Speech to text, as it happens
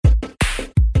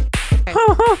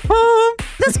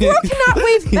The squirrel cannot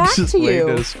wave back just to waved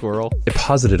at you. a squirrel. It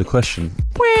posited a question.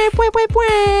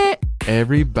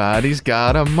 Everybody's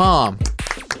got a mom.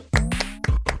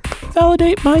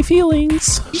 Validate my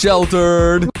feelings.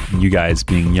 Sheltered. You guys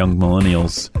being young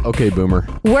millennials. Okay, boomer.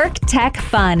 Work Tech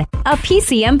Fun, a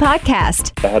PCM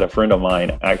podcast. I had a friend of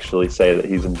mine actually say that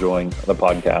he's enjoying the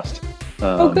podcast.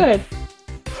 Good.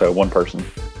 So one person.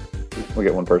 We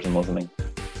get one person listening.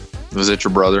 Was it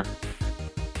your brother?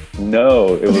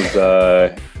 No, it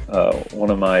was one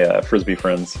of my Frisbee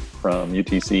friends from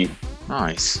UTC,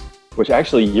 Nice. which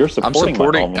actually you're supporting my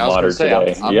alma I was mater gonna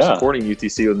say, today. I'm supporting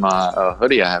UTC with my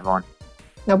hoodie I have on.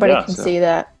 Nobody Yeah, can so- see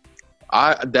that.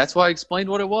 That's why I explained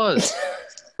what it was.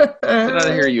 Get out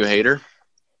of here, you hater.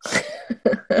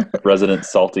 Resident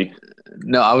salty.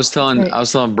 No, I was telling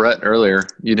Right. Brett earlier.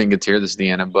 You didn't get to hear this,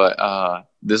 Deanna, but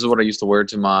this is what I used to wear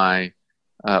to my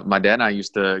my dad and I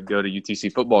used to go to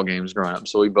UTC football games growing up.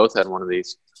 So we both had one of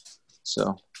these.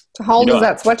 So, So how old You is know-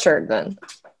 that sweatshirt then?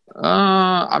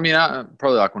 I mean, I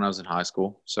probably like when I was in high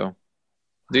school. So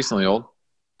decently old.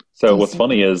 So what's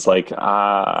funny is like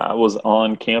I was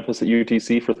on campus at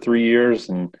UTC for 3 years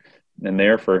and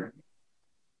there for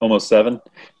almost 7,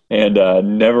 and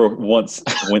never once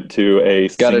went to a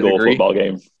Got a single degree? football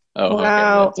game. Oh,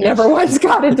 Wow. okay. Never once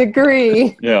got a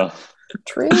degree. Yeah,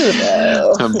 True,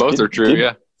 though. Both are true. Did-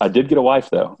 Yeah. I did get a wife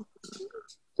though.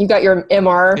 You got your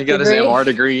MR He got degree? his MR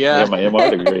degree. Yeah, Yeah. my MR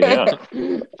degree.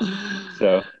 Yeah.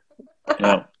 So,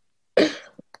 yeah.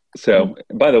 So,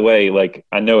 by the way, like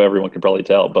I know everyone can probably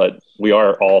tell, but we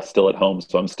are all still at home,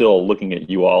 so I'm still looking at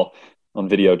you all on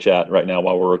video chat right now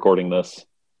while we're recording this,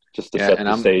 just to Yeah, set and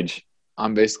the stage.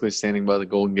 I'm basically standing by the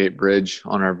Golden Gate Bridge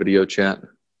on our video chat.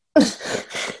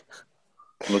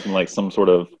 Looking like some sort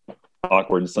of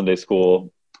awkward Sunday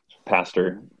school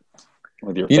pastor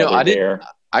with your You know, feathered hair.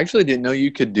 I actually didn't know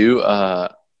you could do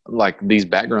like these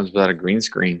backgrounds without a green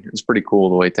screen. It's pretty cool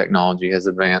the way technology has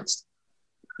advanced.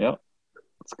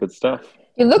 It's good stuff.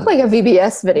 You look like a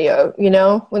VBS video, you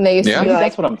know, when they used Yeah. to be Maybe like,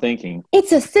 that's what I'm thinking.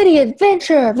 it's a city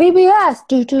adventure, VBS.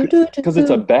 Because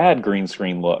it's a bad green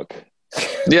screen look.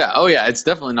 Yeah. Oh, yeah. It's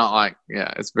definitely not like,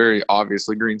 it's very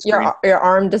obviously green screen. your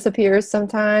arm disappears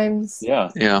sometimes.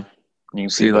 Yeah. Yeah. You can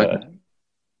See, see like-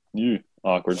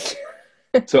 awkward.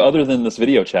 So other than this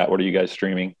video chat, what are you guys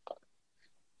streaming?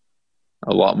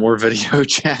 A lot more video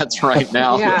chats right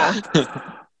now. Yeah.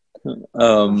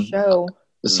 Show.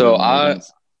 So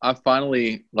I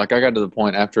finally, like, I got to the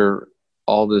point after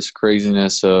all this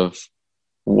craziness of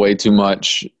way too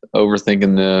much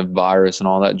overthinking the virus and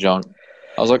all that junk.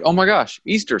 I was like, oh my gosh,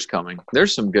 Easter's coming.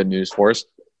 There's some good news for us.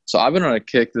 So I've been on a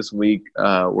kick this week,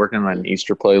 working on an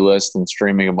Easter playlist and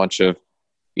streaming a bunch of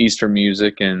Easter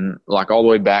music, and like all the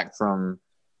way back from,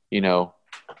 you know,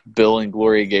 Bill and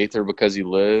Gloria Gaither, Because He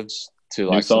Lives, to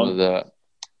like some of the,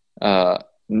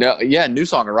 new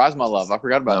song, Arise My Love. I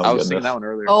forgot about it. I was singing that one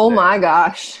earlier. Oh today. my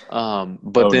gosh. But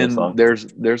Good then song.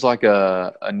 there's like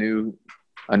a new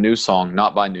song,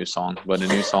 not by New Song, but a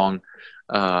new song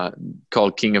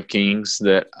called King of Kings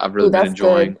that I've really Ooh, been that's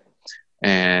enjoying, good.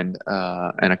 and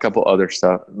a couple other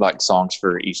stuff like songs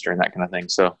for Easter and that kind of thing.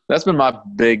 So that's been my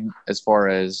big as far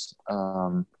as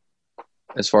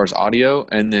audio.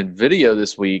 And then video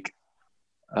this week.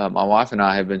 My wife and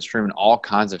I have been streaming all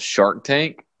kinds of Shark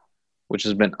Tank, which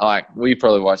has been like, we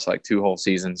probably watched like 2 whole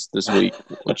seasons this week,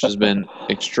 which has been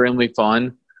extremely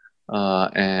fun.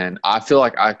 And I feel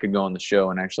like I could go on the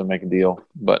show and actually make a deal,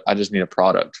 but I just need a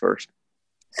product first.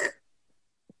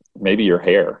 Maybe your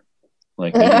hair.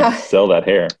 Like maybe you sell that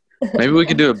hair. Maybe we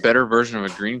could do a better version of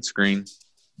a green screen.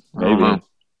 I don't Maybe. know.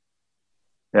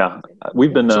 Yeah.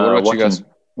 We've been So what about you watching guys?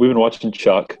 we've been watching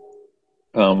Chuck,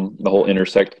 the whole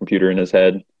intersect computer in his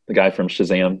head. The guy from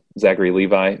Shazam, Zachary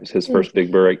Levi, is his first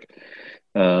big break.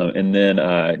 And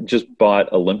then just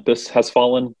bought Olympus Has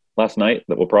Fallen last night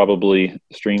that we'll probably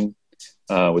stream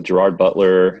with Gerard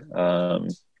Butler,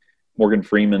 Morgan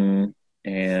Freeman,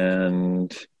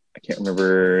 and I can't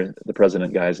remember the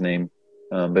president guy's name,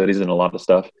 but he's in a lot of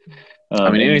stuff. I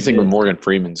mean, anything with Morgan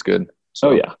Freeman's good. So.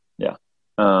 Oh, yeah.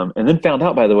 And then found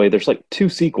out, by the way, there's like 2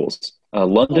 sequels.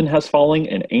 London Has Fallen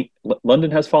and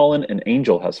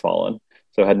Angel Has Fallen.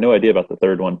 So I had no idea about the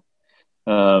third one.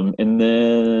 And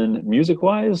then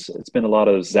music-wise, it's been a lot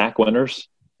of Zach Winters,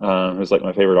 who's like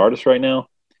my favorite artist right now.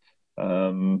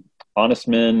 Honest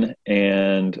Men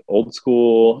and old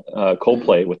school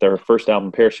Coldplay with their first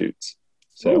album, Parachutes.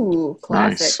 So, Ooh,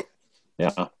 classic.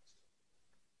 Nice. yeah.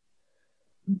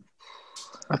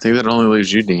 I think that only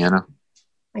leaves you, Deanna.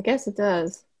 I guess it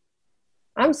does.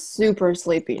 I'm super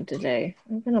sleepy today.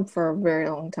 I've been up for a very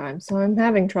long time, so I'm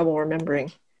having trouble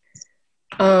remembering.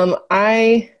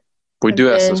 I We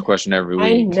do ask been- this question every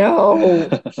I week. know.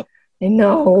 I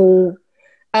know.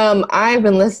 I've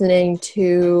been listening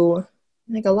to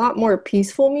like a lot more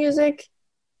peaceful music.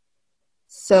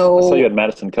 So I saw you had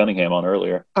Madison Cunningham on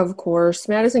earlier. of course,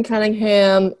 Madison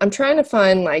Cunningham. I'm trying to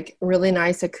find like really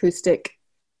nice acoustic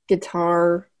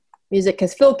guitar music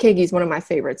because Phil Keaggy's one of my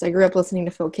favorites. I grew up listening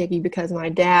to Phil Keaggy because my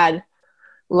dad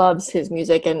loves his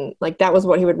music, and like that was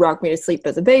what he would rock me to sleep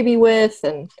as a baby with,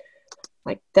 and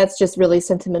like that's just really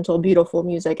sentimental, beautiful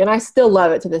music, and I still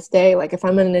love it to this day. Like if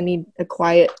I'm gonna need a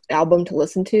quiet album to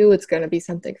listen to, it's gonna be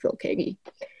something Phil Keaggy.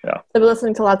 Yeah. So I've been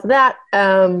listening to lots of that.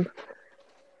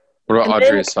 What about And Audrey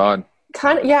then- Assad?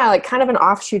 Kind of an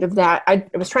offshoot of that. I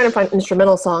was trying to find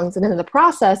instrumental songs, and in the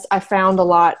process I found a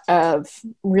lot of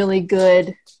really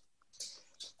good,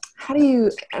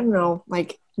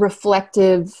 like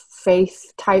reflective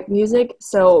faith type music.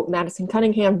 So Madison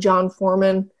Cunningham, John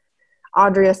Foreman,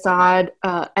 Audrey Assad,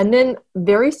 and then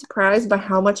very surprised by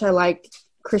how much I like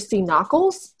Christy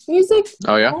Nockels music.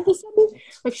 Oh yeah. All of a sudden.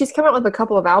 Like she's come out with a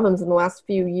couple of albums in the last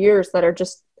few years that are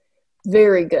just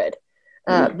very good.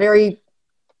 Very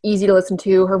easy to listen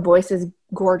to. Her voice is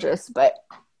gorgeous, but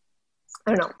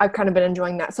I don't know. I've kind of been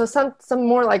enjoying that. So some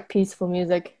more like peaceful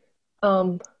music.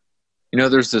 You know,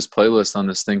 there's this playlist on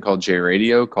this thing called J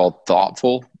Radio called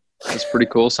Thoughtful. It's pretty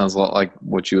cool. Sounds a lot like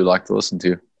what you would like to listen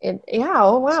to.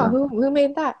 Oh wow, So- who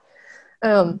made that?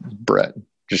 Brett.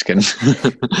 Just kidding.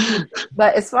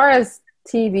 But as far as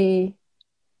TV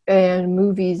and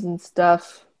movies and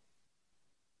stuff,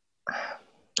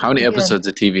 How many Yeah. episodes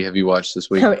of TV have you watched this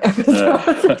week? how many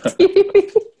episodes of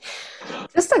TV?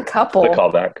 Just a couple. The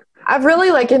callback. I've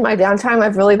really, like, in my downtime,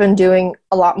 I've really been doing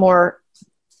a lot more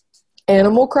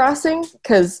Animal Crossing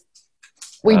because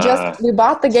we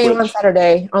bought the game on Switch.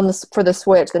 Saturday for the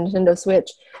Switch, the Nintendo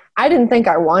Switch. I didn't think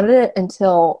I wanted it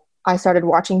until I started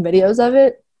watching videos of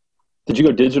it. Did you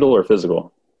go digital or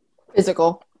physical?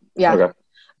 Physical, yeah.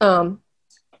 Okay.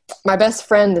 My best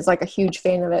friend is like a huge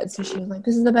fan of it, so she was like,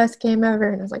 "This is the best game ever,"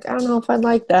 and I was like, "I don't know if I'd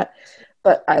like that,"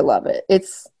 but I love it.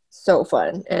 It's so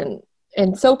fun and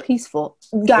so peaceful,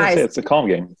 guys. It's a calm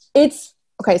game. It's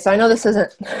okay. So I know this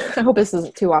isn't, I hope this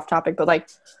isn't too off topic, but like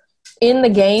in the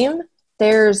game,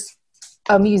 there's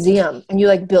a museum and you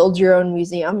like build your own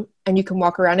museum and you can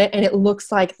walk around it and it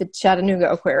looks like the Chattanooga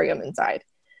Aquarium inside.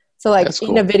 So like That's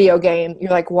in a cool. video game,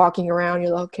 you're like walking around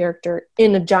your little character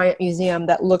in a giant museum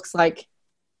that looks like,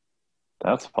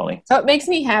 That's funny. so it makes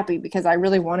me happy because I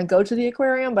really want to go to the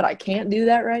aquarium, but I can't do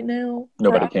that right now. for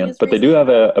Nobody can. obvious But they do reasons.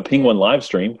 have a Penguin live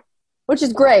stream. Which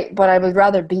is great, but I would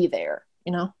rather be there,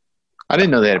 you know? I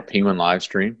didn't know they had a penguin live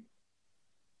stream.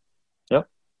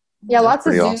 Yeah, lots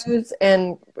of pretty zoos awesome.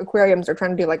 and aquariums are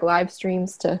trying to do like live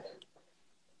streams to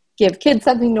give kids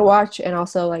something to watch and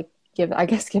also like give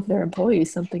their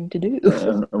employees something to do.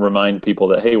 And remind people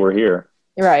that, hey, we're here.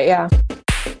 You're right, yeah.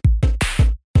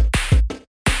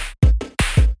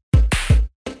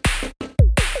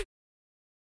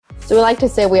 So we like to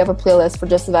say we have a playlist for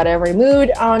just about every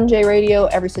mood on J Radio,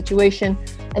 every situation.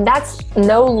 And that's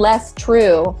no less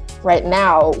true right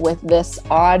now with this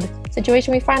odd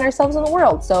situation we find ourselves in the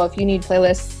world. So if you need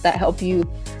playlists that help you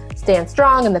stand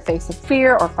strong in the face of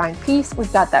fear or find peace,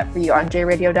 we've got that for you on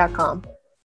jradio.com.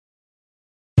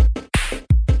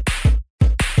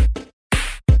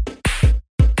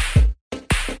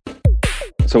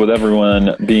 So with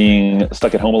everyone being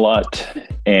stuck at home a lot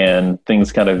and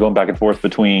things kind of going back and forth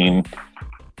between,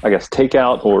 I guess,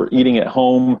 takeout or eating at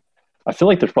home, I feel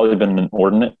like there's probably been an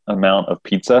inordinate amount of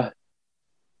pizza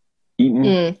eaten.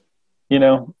 Mm. You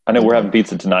know, I know we're having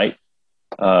pizza tonight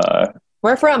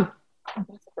Where from?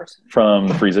 from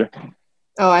the freezer.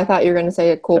 Oh, I thought you were going to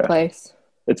say a cool Yeah. place.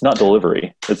 It's not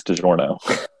delivery. It's DiGiorno.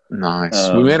 Nice.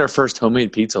 We made our first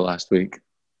homemade pizza last week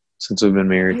since we've been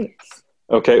married. Nice.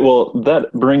 Okay, well,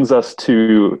 that brings us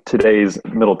to today's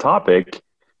middle topic.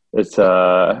 It's,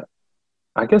 I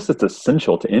guess it's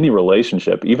essential to any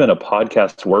relationship, even a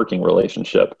podcast working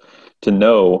relationship, to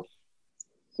know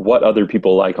what other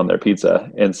people like on their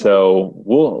pizza. And so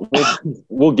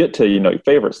we'll get to, your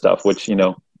favorite stuff, which,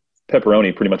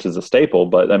 pepperoni pretty much is a staple,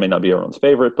 but that may not be everyone's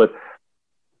favorite. But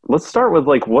let's start with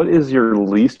what is your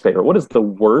least favorite? What is the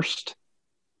worst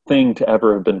thing to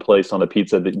ever have been placed on a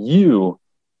pizza that you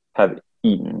have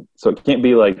eaten? So it can't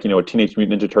be a Teenage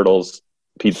Mutant Ninja Turtles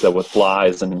pizza with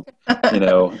flies and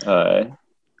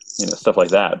stuff like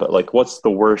that. But what's the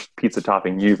worst pizza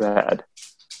topping you've had?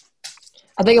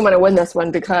 I think I'm going to win this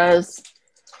one because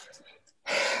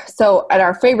so at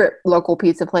our favorite local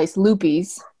pizza place,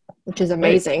 Loopy's, which is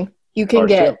amazing, you can Ours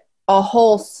get too. a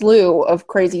whole slew of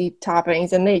crazy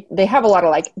toppings, and they have a lot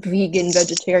of vegan,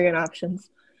 vegetarian options.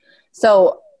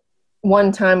 So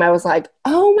one time I was like,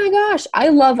 oh my gosh, I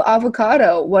love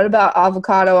avocado. What about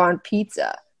avocado on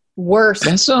pizza? Worst.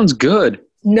 That sounds good.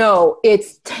 No,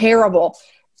 it's terrible.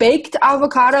 Baked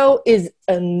avocado is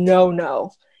a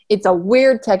no-no. It's a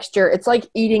weird texture. It's like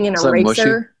eating an Is that mushy?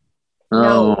 eraser.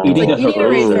 No, Oh. it's like eating an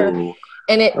eraser. Oh.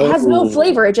 And it has no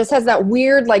flavor. It just has that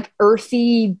weird, like,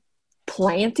 earthy,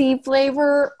 planty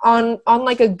flavor on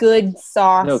like a good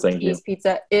sauce No, thank you. cheese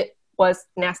pizza. It was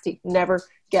nasty. Never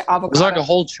get avocado. It's like a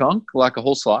whole chunk, like a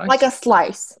whole slice. like a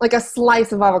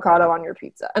slice of avocado on your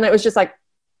pizza, and it was just like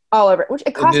all over. Which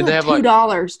it cost Did me they have,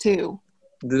 $2 too.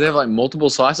 Did they have like multiple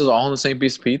slices all on the same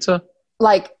piece of pizza?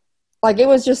 Like it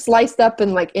was just sliced up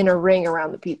and like in a ring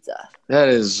around the pizza. That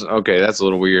is okay. That's a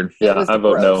little weird. It Yeah, was I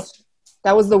vote no. gross.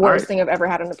 That was the worst right. thing I've ever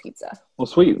had on a pizza. Well,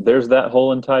 sweet. There's that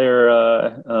whole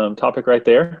entire topic right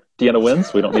there. Deanna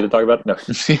wins. We don't need to talk about it. No.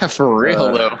 Yeah, for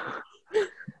real though.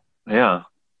 Yeah.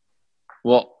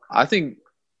 Well, I think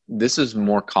this is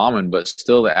more common, but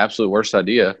still the absolute worst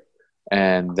idea,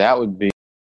 and that would be.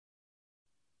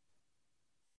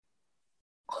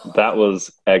 That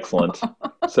was excellent.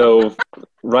 So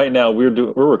right now we're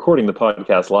recording the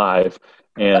podcast live,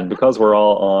 and because we're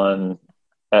all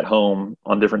at home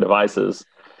on different devices,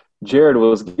 Jared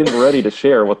was getting ready to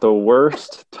share what the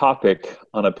worst topic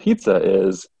on a pizza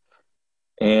is,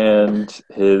 and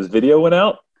his video went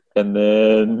out, and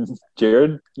then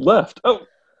Jared left. Oh,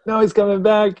 no, he's coming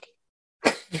back.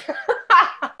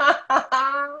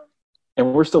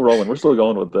 And we're still rolling. We're still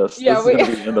going with this. Yeah, this is going to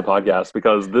be the end of the podcast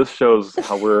because this shows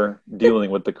how we're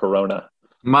dealing with the corona.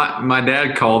 My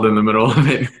dad called in the middle of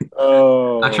it.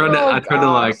 Oh, I tried to gosh.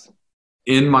 like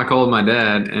end my call with my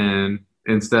dad and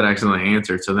instead accidentally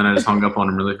answered. So then I just hung up on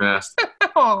him really fast.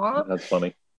 Aw, That's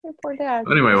funny. your poor dad.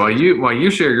 But anyway, while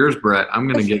you share yours, Brett, I'm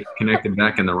gonna get connected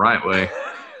back in the right way.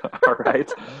 All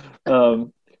right.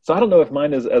 So I don't know if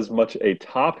mine is as much a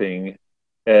topping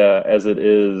as it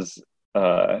is,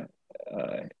 I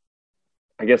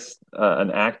guess,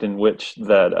 an act in which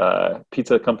that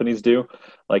pizza companies do.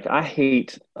 Like I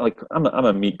hate, like I'm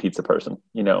a meat pizza person.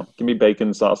 You know, give me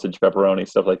bacon, sausage, pepperoni,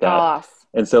 stuff like that. Off.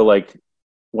 And so, like,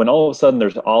 when all of a sudden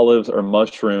there's olives or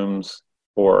mushrooms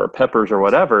or peppers or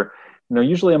whatever, you know,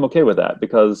 usually I'm okay with that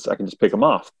because I can just pick them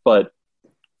off. But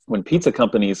when pizza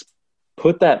companies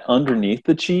put that underneath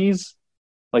the cheese,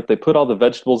 like they put all the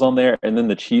vegetables on there and then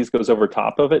the cheese goes over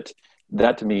top of it,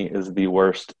 that to me is the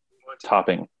worst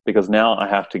topping because now I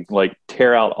have to like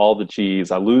tear out all the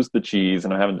cheese. I lose the cheese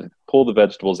and I'm having to pull the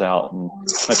vegetables out and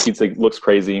my pizza looks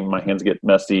crazy. My hands get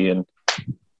messy, and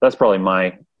that's probably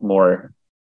my more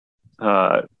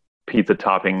pizza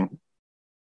topping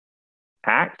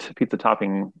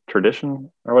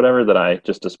tradition or whatever that I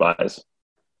just despise.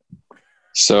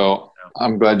 So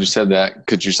I'm glad you said that.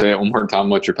 Could you say it one more time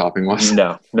what your topping was?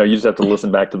 No, you just have to listen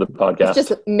back to the podcast. It's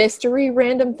just mystery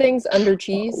random things under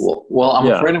cheese. Well, I'm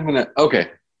afraid I'm gonna. Okay,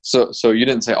 so you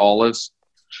didn't say olives.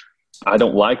 I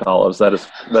don't like olives. That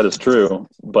is true.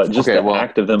 But just Okay, the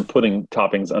act of them putting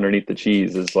toppings underneath the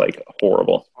cheese is like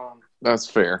horrible. That's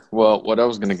fair. Well, what I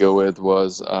was gonna go with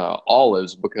was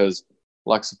olives because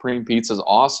like Supreme Pizza is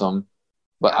awesome,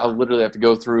 but I literally have to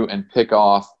go through and pick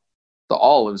off the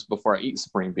olives before I eat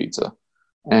Supreme Pizza,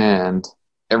 and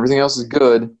everything else is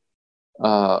good.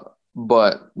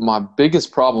 But my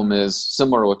biggest problem is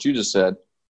similar to what you just said.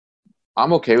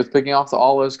 I'm okay with picking off the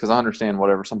olives because I understand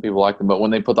whatever some people like them, but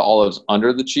when they put the olives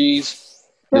under the cheese,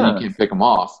 then you can't pick them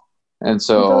off. And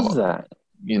so, Who does that?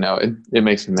 you know, it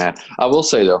makes me mad. I will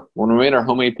say though, when we made our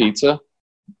homemade pizza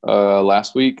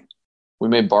last week, we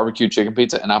made barbecue chicken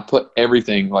pizza, and I put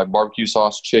everything like barbecue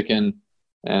sauce, chicken,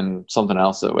 and something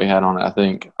else that we had on it. I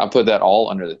think I put that all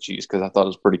under the cheese because I thought it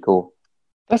was pretty cool.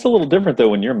 That's a little different though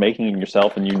when you're making it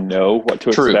yourself and you know what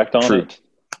to True, expect on true. it,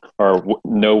 or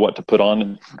know what to put on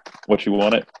and what you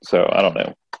want it. So I don't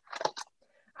know.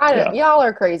 I don't. Y'all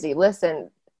are crazy. Listen,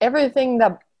 everything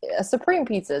that Supreme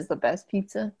Pizza is the best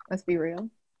pizza. Let's be real.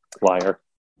 Liar.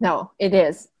 No, it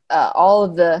is. All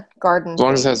of the garden. As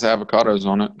long as it has avocados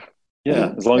on it.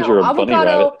 Yeah, as long as No, you're a bunny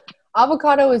rabbit.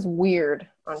 Avocado is weird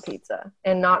on pizza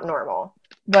and not normal.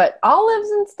 But olives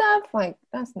and stuff, like,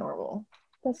 that's normal.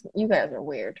 You guys are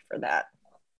weird for that.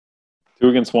 2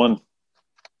 against 1.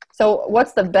 So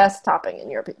what's the best topping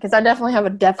in your pizza? Because I definitely have a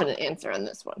definite answer on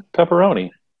this one. Pepperoni.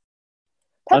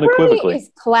 Pepperoni Unequivocally. is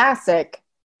classic,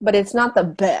 but it's not the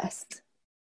best.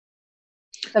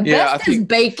 The Yeah, best I is think-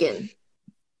 bacon.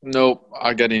 Nope,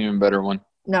 I got an even better one.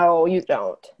 No, you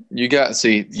don't. You guys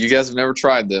have never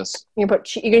tried this. You're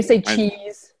gonna say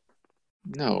cheese.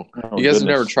 No, Oh, you guys have goodness.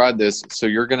 never tried this, so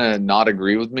you're gonna not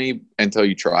agree with me until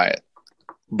you try it.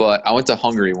 But I went to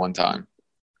Hungary one time.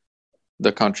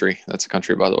 That's a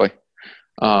country, by the way.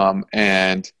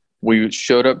 And we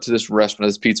showed up to this restaurant,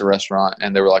 this pizza restaurant,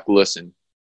 and they were like, listen,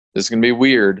 this is going to be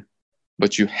weird,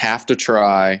 but you have to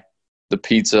try the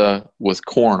pizza with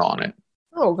corn on it.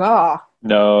 Oh, God.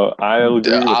 No, I agree with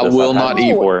this. I will not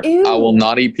eat. before. Ew. I will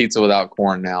not eat pizza without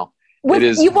corn now.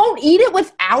 You won't eat it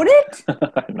without it?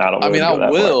 Not I mean, I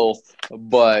will,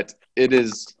 but it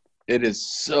is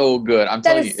so good. I'm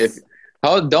telling you,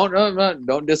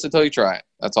 don't diss it till you try it.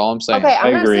 That's all I'm saying. Okay,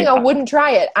 I'm not agree. saying I wouldn't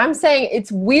try it. I'm saying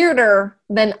it's weirder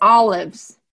than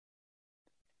olives.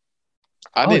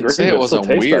 I didn't say it wasn't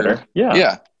weird. Better. Yeah.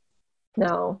 Yeah.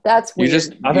 No, that's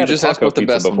weird. I've had just a asked taco what the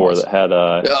pizza best one before was. that had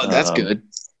Oh, that's good.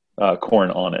 corn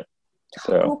on it.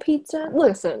 Taco So pizza?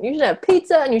 Listen, you should have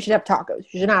pizza and you should have tacos.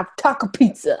 You should have taco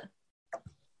pizza.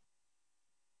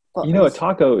 a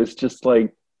taco is just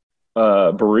like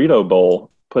a burrito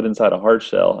bowl put inside a hard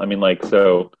shell. I mean, like,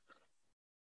 so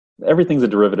everything's a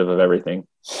derivative of everything.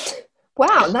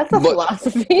 Wow, that's a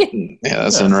philosophy. Yeah,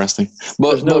 that's interesting.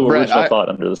 There's no Brett, original thought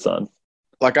under the sun.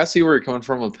 like I see where you're coming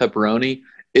from with pepperoni.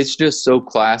 It's just so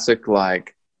classic,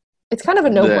 like It's kind of a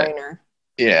no-brainer.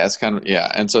 yeah, it's kind of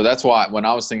and so that's why when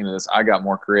I was thinking of this, I got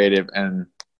more creative and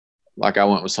like I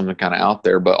went with something kind of out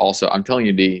there. But also, I'm telling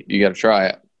you, D, you got to try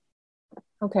it.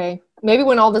 Okay. Maybe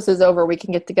when all this is over, we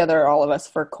can get together, all of us,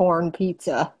 for corn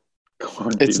pizza.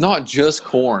 It's not just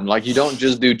corn. Like you don't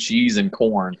just do cheese and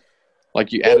corn.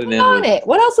 Like you add it in on it.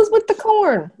 What else is with the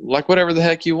corn? like whatever the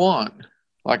heck you want.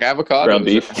 Like avocado. Ground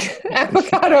beef.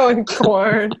 Avocado and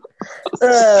corn.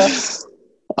 Ugh.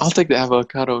 I'll take the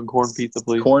avocado and corn pizza,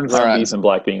 please. Corn, ground All right. beef, and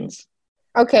black beans.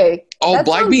 Okay. Oh, that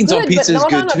black sounds beans on good, pizza but is not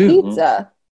good on a too.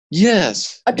 Pizza.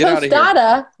 Yes. A Get out of here.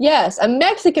 tostada, yes. A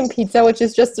Mexican pizza, which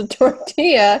is just a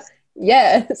tortilla,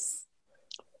 yes.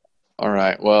 All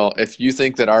right. Well, if you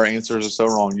think that our answers are so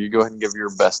wrong, you go ahead and give your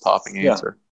best topping Yeah.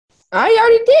 answer. I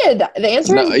already did. The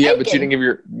answer is bacon. Yeah, but you didn't give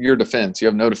your defense. You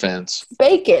have no defense.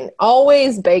 Bacon.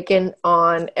 Always bacon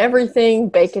on everything.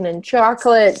 Bacon and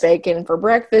chocolate. Bacon for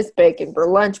breakfast. Bacon for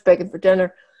lunch. Bacon for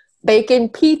dinner. Bacon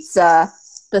pizza.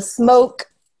 The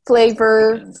smoke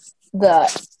flavor.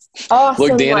 The awesome.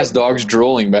 Look, Dana's dog's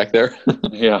drooling back there.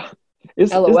 Yeah.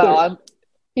 Is LOL.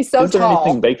 He's so there tall.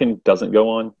 anything bacon doesn't go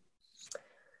on?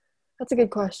 That's a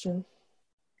good question.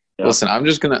 Yeah. Listen, I'm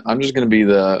gonna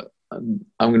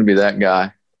be that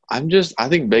guy. I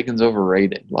think bacon's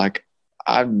overrated. Like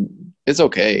it's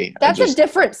okay. That's a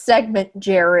different segment,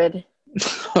 Jared.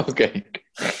 Okay.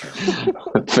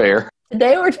 Fair.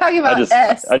 Today we're talking about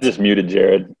I just muted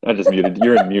Jared.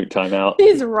 You're in mute timeout.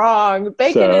 He's wrong.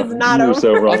 Bacon is not you're over.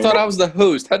 so wrong. I thought I was the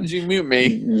host. How did you mute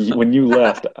me? When you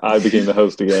left, I became the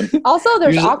host again. Also,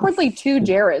 there's Usually- awkwardly two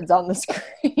Jareds on the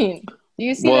screen. Do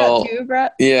you see Well, that too,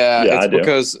 Brett? Yeah, Yeah, I do.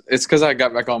 it's because I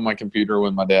got back on my computer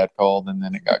when my dad called, and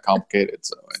then it got complicated.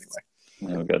 So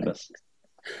anyway, Oh goodness,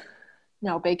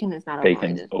 No, bacon is not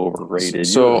bacon's overrated. overrated.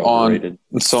 So You're overrated.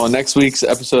 on next week's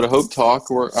episode of Hope Talk,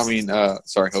 Hope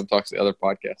Talk's the other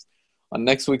podcast. On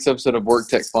next week's episode of Work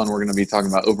Tech Fun, we're going to be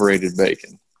talking about overrated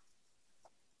bacon.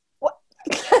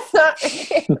 That's not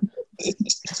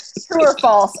true or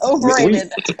false.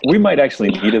 Overrated. We might actually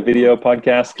need a video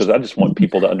podcast because I just want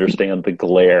people to understand the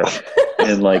glare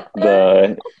and like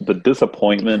the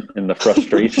disappointment and the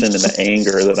frustration and the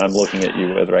anger that I'm looking at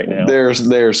you with right now.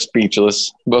 They're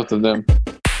speechless, both of them.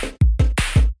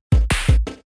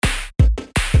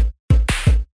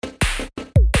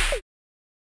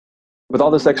 With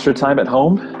all this extra time at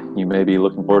home, you may be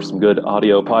looking for some good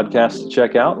audio podcasts to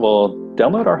check out. Well,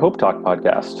 download our Hope Talk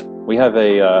podcast. We have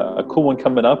a cool one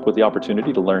coming up with the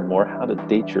opportunity to learn more how to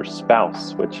date your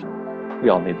spouse, which we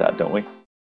all need that, don't we?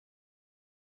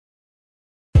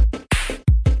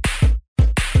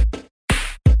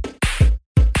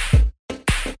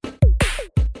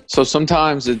 So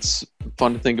sometimes it's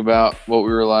fun to think about what we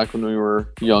were like when we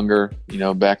were younger,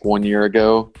 back 1 year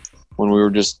ago when we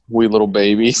were just wee little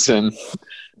babies and,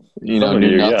 knew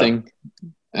nothing.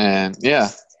 And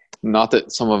not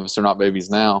that some of us are not babies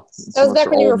now. That was back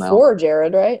when you were 4,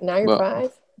 Jared, right? Now you're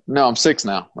 5? No, I'm 6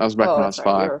 now. That was back when I was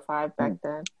 5. You were 5 back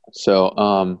then. So,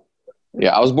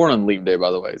 I was born on leap day,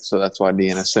 by the way. So that's why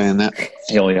Deanna's saying that.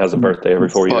 He only has a birthday every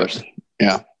 4 years.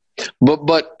 Yeah.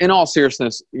 But in all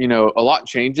seriousness, a lot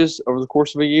changes over the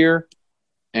course of a year,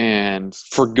 and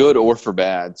for good or for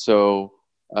bad. So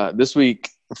this week,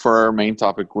 for our main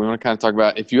topic, we want to kind of talk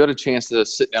about if you had a chance to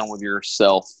sit down with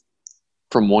yourself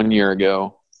from 1 year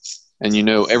ago and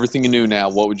everything you knew now,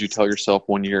 what would you tell yourself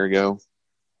 1 year ago?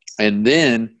 And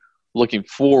then looking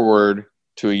forward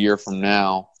to a year from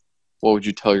now, what would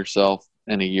you tell yourself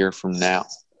in a year from now?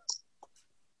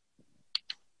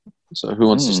 So who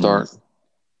wants to start?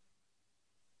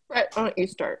 Brett, why don't you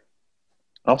start?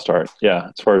 I'll start. Yeah,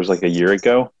 as far as like a year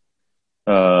ago,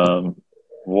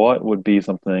 what would be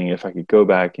something if I could go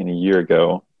back in a year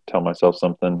ago, tell myself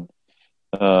something?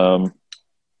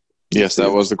 Yes,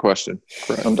 that was the question.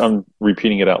 Correct. I'm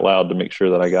repeating it out loud to make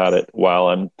sure that I got it while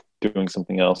I'm doing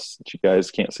something else that you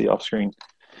guys can't see off screen.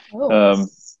 Oh.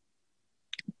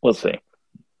 Let's see.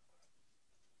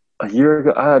 A year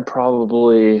ago, I'd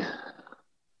probably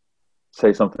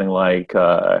say something like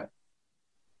buy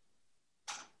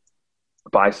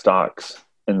stocks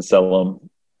and sell them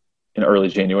in early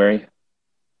January.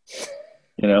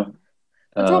 You know,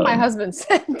 That's what my husband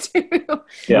said too.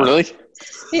 Yeah. Really?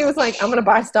 He was like, I'm going to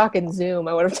buy stock in Zoom.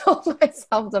 I would have told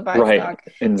myself to buy stock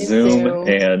in Zoom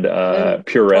and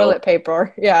Purell. Toilet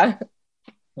paper. Yeah.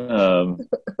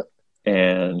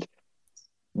 And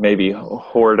maybe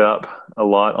hoard up a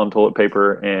lot on toilet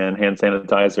paper and hand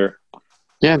sanitizer.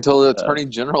 Yeah, until the attorney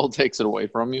general takes it away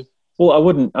from you. Well, I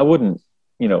wouldn't,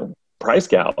 price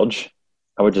gouge.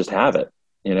 I would just have it,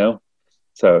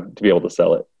 so to be able to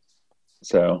sell it.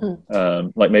 So,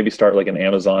 like maybe start like an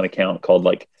Amazon account called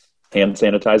like Hand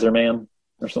Sanitizer Man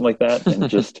or something like that, and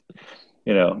just,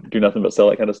 do nothing but sell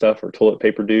that kind of stuff, or Toilet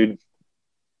Paper Dude.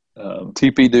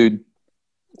 TP Dude.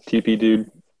 TP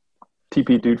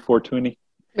Dude 420.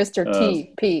 Mr.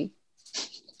 TP.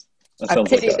 That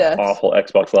sounds like an awful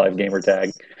Xbox Live gamer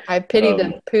tag. I pity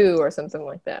the poo or something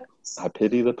like that. I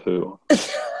pity the poo.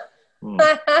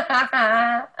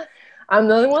 I'm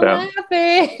the only one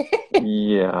laughing.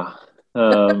 Yeah.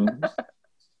 A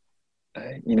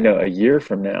year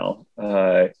from now,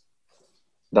 that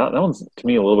one's to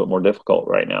me a little bit more difficult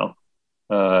right now.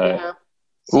 Yeah.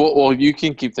 Well, you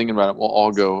can keep thinking about it. We'll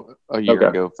all go a year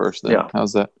ago first then. Yeah.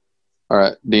 How's that? All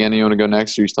right. Deanna, you want to go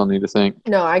next, or you still need to think?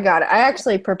 No, I got it. I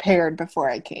actually prepared before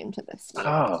I came to this.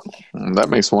 Oh. That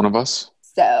makes one of us.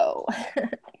 So,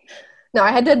 no,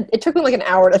 it took me like an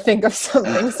hour to think of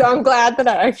something. So I'm glad that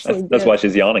I actually That's why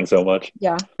she's yawning so much.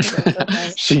 Yeah.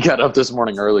 Okay. She got up this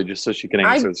morning early just so she can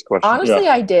answer this question. Honestly,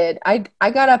 I did.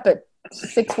 I got up at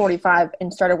 6:45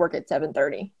 and started work at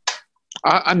 7:30.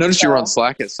 I noticed you were on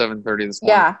Slack at 7:30 this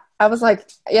morning. Yeah. I was like,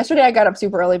 yesterday I got up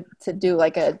super early to do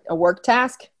like a work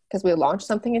task because we launched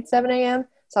something at 7 a.m.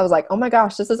 So I was like, oh my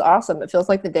gosh, this is awesome. It feels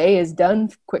like the day is done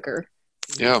quicker.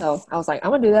 Yeah. So I was like,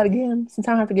 I'm going to do that again since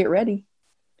I don't have to get ready.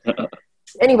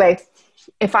 Anyway,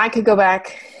 if I could go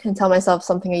back and tell myself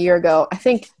something a year ago, I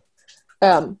think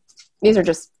these are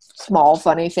just small,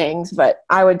 funny things, but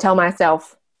I would tell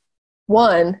myself,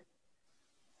 one,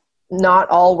 not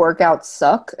all workouts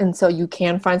suck, and so you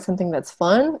can find something that's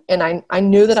fun. And I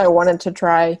knew that I wanted to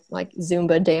try like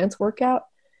Zumba dance workout,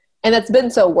 and that's been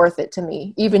so worth it to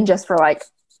me, even just for like,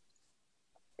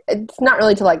 it's not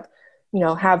really to like,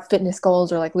 have fitness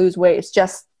goals or like lose weight. It's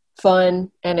just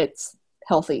fun and it's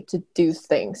healthy to do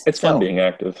things. It's fun being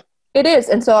active. It is.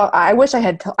 And so I wish I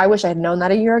had known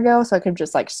that a year ago, so I could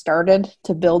just like started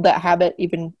to build that habit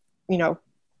even,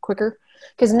 quicker.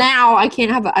 Because now I don't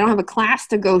have a class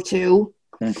to go to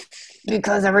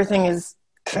because everything is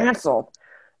canceled.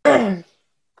 Can't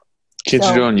you do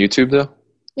it on YouTube though?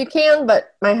 You can,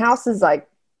 but my house is like,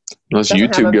 unless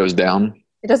YouTube goes down.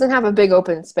 It doesn't have a big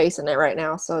open space in it right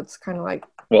now, so it's kind of like.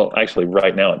 Well, actually,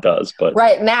 right now it does, but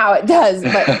right now it does,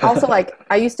 but also like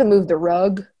I used to move the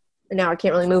rug, and now I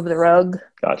can't really move the rug.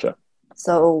 Gotcha.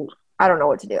 So I don't know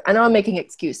what to do. I know I'm making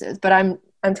excuses, but I'm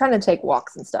trying to take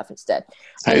walks and stuff instead.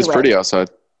 Hey, it's pretty outside.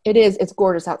 It is. It's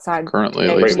gorgeous outside. Currently,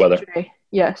 great weather.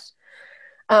 Yes.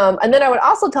 And then I would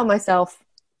also tell myself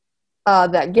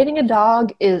that getting a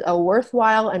dog is a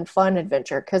worthwhile and fun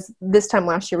adventure, because this time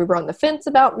last year we were on the fence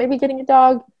about maybe getting a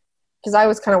dog because I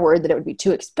was kind of worried that it would be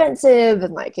too expensive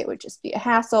and like it would just be a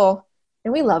hassle.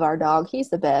 And we love our dog. He's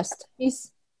the best.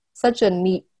 He's such a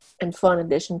neat and fun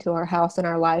addition to our house and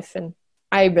our life, and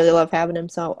I really love having him.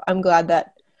 So I'm glad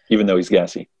that even though he's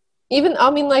gassy.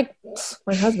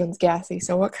 My husband's gassy,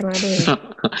 so what can I do?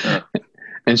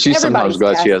 And she's sometimes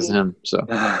glad she has him. So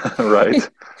right.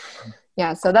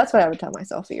 Yeah, so that's what I would tell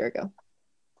myself a year ago.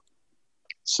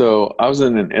 So I was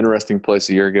in an interesting place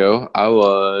a year ago. I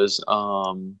was,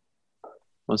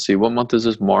 let's see, what month is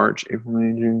this? March, April,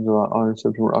 May, June, July, August,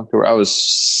 September, October. I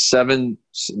was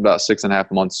about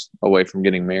 6.5 months away from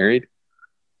getting married.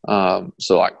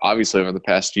 So like obviously over the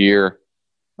past year,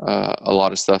 a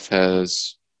lot of stuff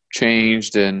has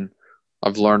changed and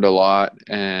I've learned a lot.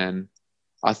 And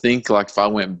I think like if I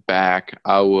went back,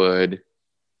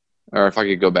 or if I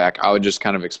could go back, I would just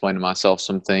kind of explain to myself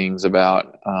some things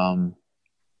about, I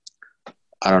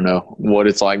don't know, what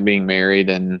it's like being married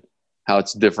and how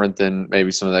it's different than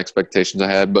maybe some of the expectations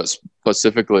I had, but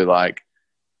specifically like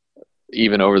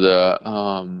even over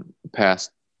the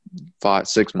past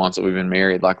 5-6 months that we've been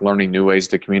married, like learning new ways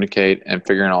to communicate and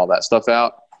figuring all that stuff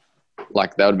out.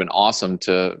 Like that would have been awesome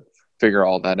to figure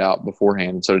all that out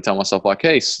beforehand. So to tell myself like,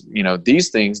 hey, these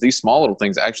things, these small little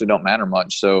things actually don't matter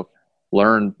much. So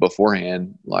learn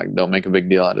beforehand, like don't make a big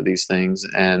deal out of these things.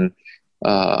 And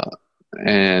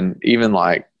even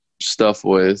like stuff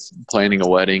with planning a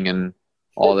wedding and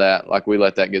all that, like we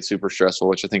let that get super stressful,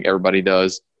 which I think everybody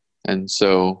does. And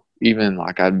so even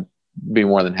like I'd be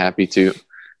more than happy to,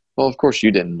 well, of course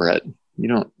you didn't, Brett. You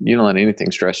don't let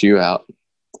anything stress you out.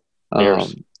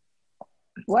 Bears.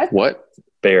 What?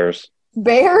 Bears.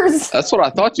 That's what I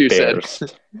thought you said.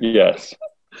 Yes.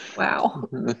 Wow.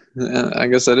 I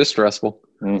guess that is stressful.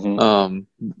 Mm-hmm.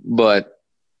 But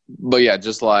yeah,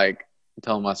 just like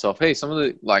telling myself, hey, some of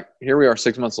the, like, here we are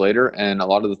 6 months later, and a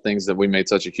lot of the things that we made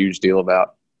such a huge deal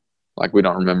about, like we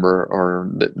don't remember,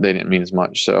 or they didn't mean as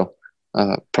much. So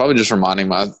probably just reminding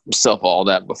myself all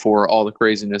that before all the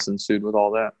craziness ensued with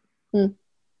all that.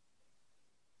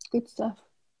 Good stuff.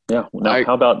 Yeah. Now,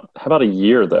 how about a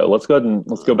year though? Let's go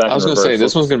back. I was going to say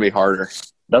this one's going to be harder.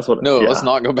 That's what. No, let's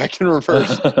not go back in reverse.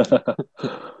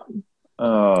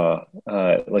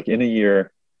 Like in a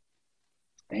year,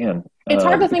 man. It's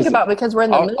hard to think about because we're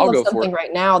in the middle of something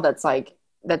right now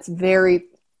that's very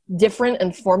different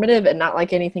and formative and not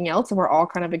like anything else, and we're all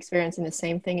kind of experiencing the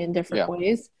same thing in different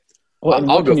ways. Well,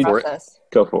 I'll go for it.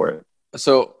 Go for it.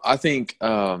 So I think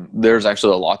there's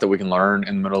actually a lot that we can learn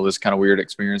in the middle of this kind of weird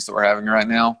experience that we're having right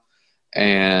now.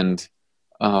 And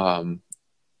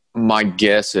my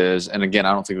guess is, and again,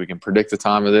 I don't think we can predict the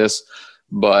time of this,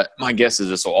 but my guess is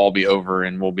this will all be over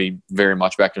and we'll be very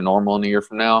much back to normal in a year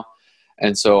from now.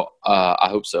 And so I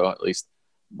hope so, at least.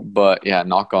 But yeah,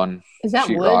 knock on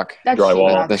sheetrock. That's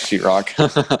drywall. That's sheetrock.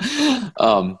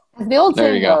 As the old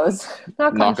saying goes,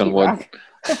 knock on wood.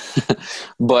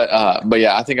 But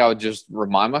yeah, I think I would just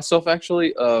remind myself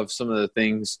actually of some of the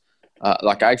things.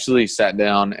 Like I actually sat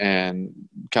down and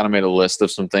kind of made a list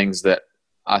of some things that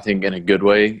I think in a good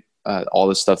way, all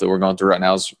this stuff that we're going through right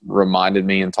now has reminded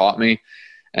me and taught me.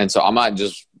 And so I might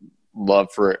just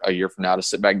love for a year from now to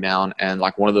sit back down. And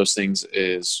like one of those things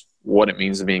is what it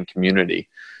means to be in community.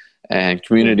 And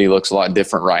community looks a lot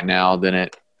different right now than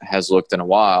it has looked in a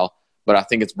while. But I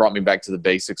think it's brought me back to the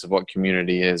basics of what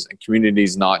community is. And community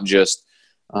is not just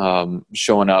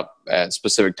showing up at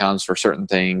specific times for certain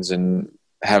things and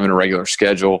having a regular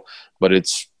schedule, but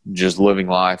it's just living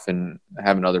life and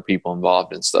having other people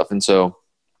involved and stuff. And so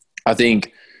I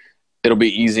think it'll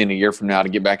be easy in a year from now to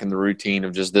get back in the routine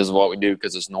of just this is what we do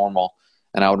because it's normal.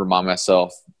 And I would remind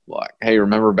myself like, hey,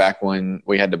 remember back when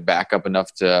we had to back up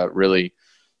enough to really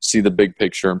see the big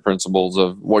picture and principles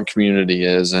of what community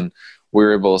is, and we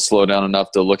were able to slow down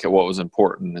enough to look at what was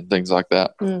important and things like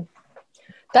that.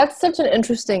 That's such an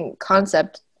interesting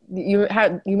concept. You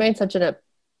made such a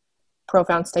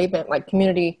profound statement. Like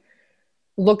community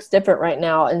looks different right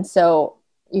now, and so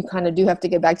you kind of do have to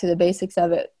get back to the basics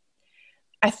of it.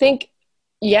 I think,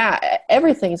 yeah,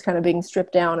 everything's kind of being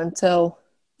stripped down until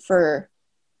for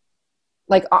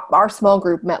like our small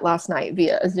group met last night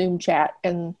via a Zoom chat,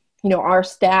 and our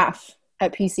staff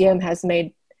at PCM has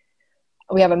made.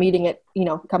 We have a meeting at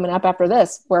coming up after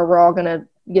this where we're all going to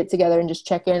get together and just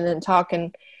check in and talk,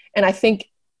 and I think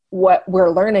what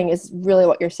we're learning is really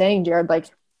what you're saying, Jared. Like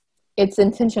it's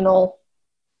intentional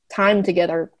time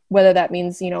together, whether that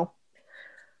means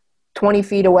 20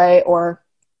 feet away or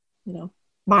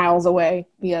miles away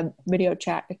via video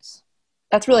chat.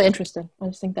 That's really interesting. I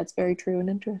just think that's very true and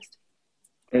interesting.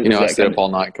 I stayed up all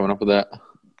night coming up with that.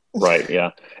 Right.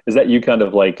 Yeah. Is that you kind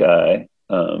of like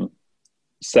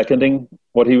seconding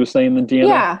what he was saying then,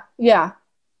 Deanna? Yeah.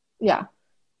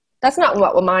 That's not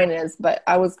what mine is, but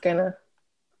I was gonna.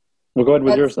 Well, go ahead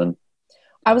with yours then.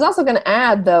 I was also gonna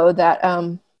add though that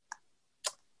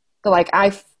I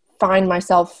find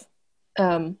myself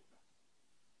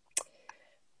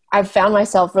I've found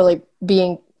myself really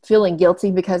feeling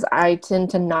guilty because I tend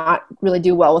to not really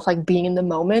do well with like being in the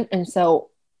moment. And so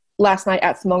last night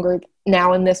at small group,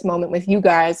 now in this moment with you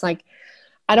guys, like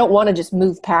I don't want to just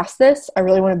move past this. I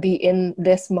really want to be in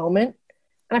this moment.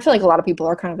 And I feel like a lot of people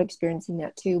are kind of experiencing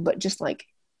that too, but just like,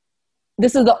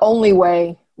 this is the only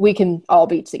way we can all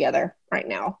be together right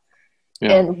now.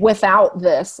 Yeah. And without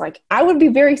this, like I would be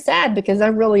very sad because I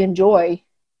really enjoy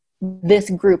this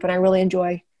group and I really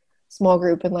enjoy small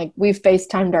group. And like we've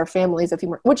FaceTimed our families a few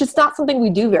more, which is not something we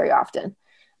do very often.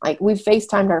 Like we've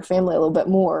FaceTimed our family a little bit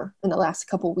more in the last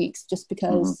couple of weeks, just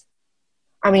because,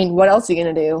 I mean, what else are you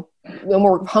going to do when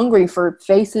we're hungry for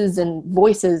faces and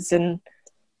voices and,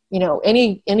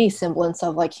 any semblance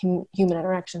of like human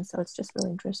interaction. So it's just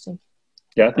really interesting.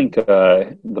 Yeah. I think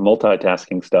the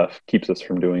multitasking stuff keeps us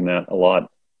from doing that a lot.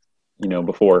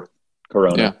 before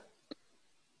Corona. Yeah.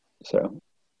 So.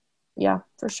 Yeah,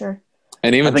 for sure.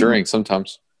 And even I think- during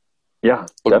sometimes. Yeah,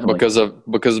 definitely.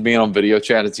 Because of being on video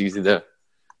chat, it's easy to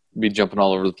be jumping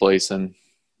all over the place, and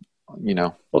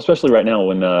Well, especially right now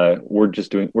when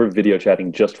we're video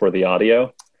chatting just for the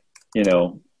audio.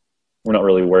 We're not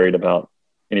really worried about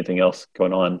anything else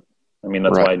going on. I mean,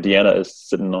 that's why Deanna is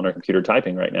sitting on her computer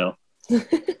typing right now.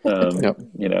 Yep.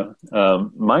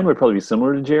 Mine would probably be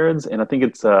similar to Jared's, and I think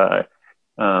it's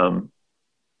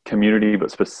community,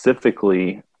 but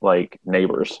specifically like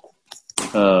neighbors.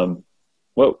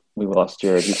 Whoa, we lost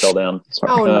Jared. He fell down.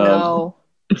 Oh no!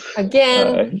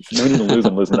 Again. We didn't lose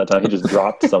him that time. He just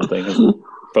dropped something, his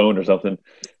phone or something.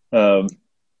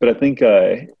 But I think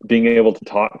being able to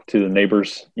talk to the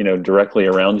neighbors, directly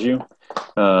around you,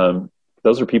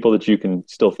 those are people that you can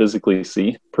still physically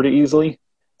see pretty easily,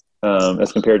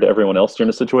 as compared to everyone else during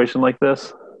a situation like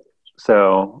this.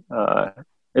 So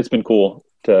it's been cool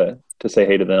to say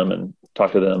hey to them and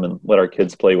talk to them and let our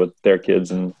kids play with their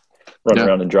kids and run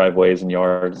around in driveways and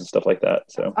yards and stuff like that.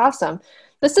 So awesome.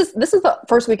 This is the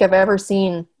first week I've ever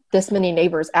seen this many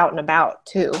neighbors out and about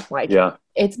too.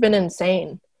 It's been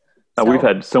insane. We've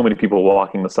had so many people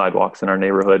walking the sidewalks in our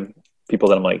neighborhood. People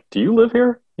that I'm like, do you live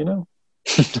here?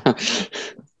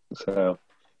 So,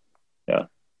 yeah.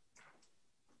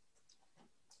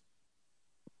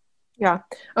 Yeah.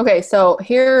 Okay. So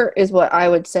here is what I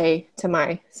would say to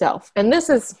myself. And this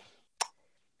is,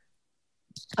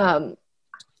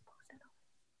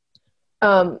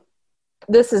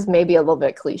 this is maybe a little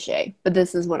bit cliche, but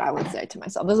this is what I would say to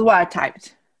myself. This is what I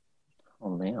typed. Oh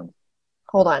man.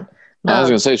 Hold on. I was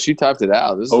going to say, she typed it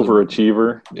out. This is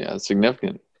overachiever. it's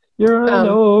significant. You're an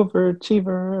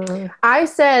overachiever. I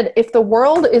said, if the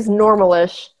world is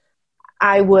normalish,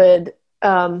 I would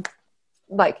tell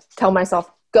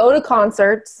myself, go to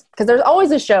concerts, because there's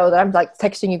always a show that I'm like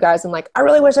texting you guys and like, I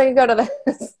really wish I could go to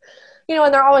this,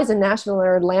 and they're always in Nashville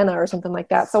or Atlanta or something like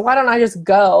that. So why don't I just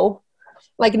go?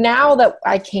 Like now that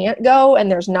I can't go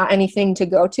and there's not anything to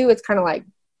go to, it's kind of like,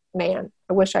 man,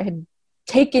 I wish I had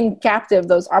taken captive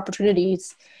those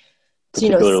opportunities.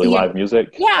 Particularly live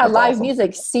music. Yeah, that's live awesome.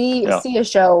 Music. See a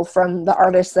show from the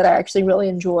artists that I actually really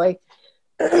enjoy.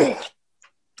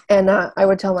 And I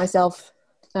would tell myself,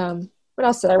 what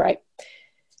else did I write?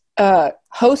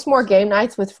 Host more game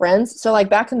nights with friends. So like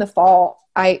back in the fall,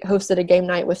 I hosted a game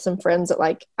night with some friends that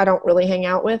like I don't really hang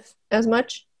out with as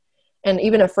much. And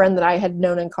even a friend that I had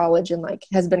known in college and like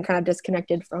has been kind of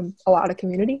disconnected from a lot of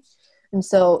community. And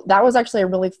so that was actually a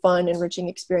really fun, enriching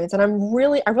experience. And I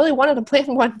really wanted to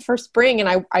plan one for spring,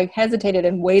 and I hesitated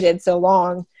and waited so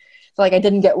long. So like I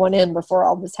didn't get one in before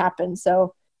all this happened.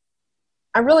 So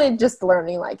I'm really just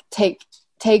learning, like, take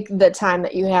the time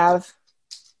that you have,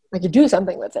 like, to do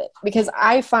something with it. Because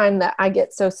I find that I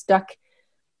get so stuck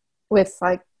with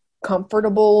like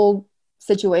comfortable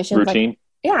situations. Routine. Like,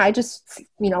 yeah, I just,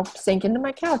 sink into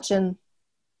my couch and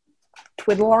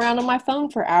twiddle around on my phone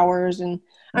for hours, and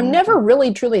I'm never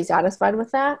really truly satisfied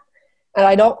with that. And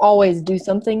I don't always do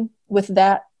something with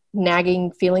that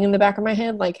nagging feeling in the back of my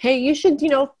head. Like, hey, you should,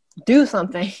 do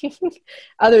something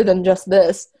other than just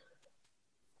this.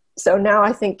 So now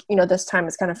I think, this time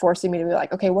is kind of forcing me to be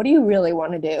like, okay, what do you really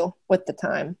want to do with the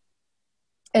time?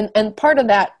 And part of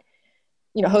that,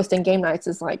 hosting game nights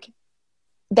is like,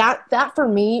 that for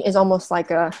me is almost like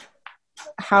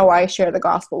how I share the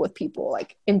gospel with people,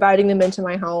 like inviting them into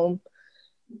my home,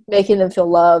 making them feel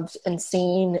loved and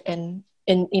seen and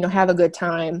have a good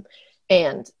time.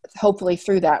 And hopefully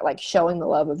through that, like showing the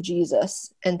love of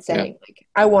Jesus and saying, like,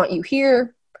 I want you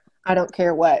here. I don't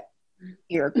care what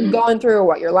you're going through or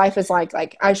what your life is like.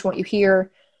 Like, I just want you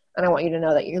here, and I want you to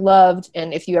know that you're loved.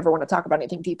 And if you ever want to talk about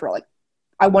anything deeper, like,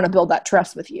 I want to build that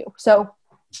trust with you. So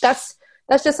that's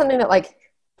just something that like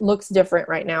looks different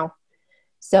right now.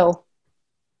 So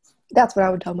that's what I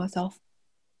would tell myself.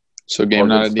 So game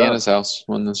night at Deanna's house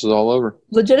when this is all over.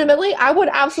 Legitimately, I would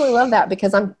absolutely love that,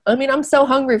 because I'm so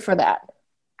hungry for that.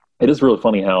 It is really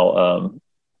funny how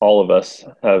all of us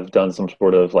have done some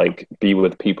sort of like be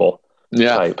with people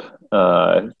type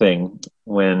thing.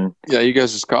 When you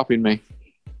guys just copied me.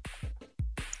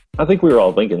 I think we were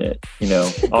all thinking it.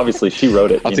 Obviously she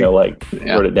wrote it.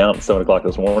 Wrote it down at 7 o'clock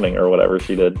this morning or whatever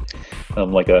she did. I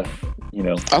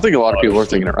think a lot of people are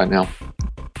thinking it right now.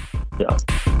 Yeah.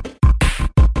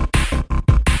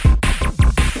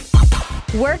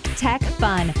 Work Tech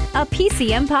Fun, a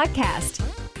PCM podcast.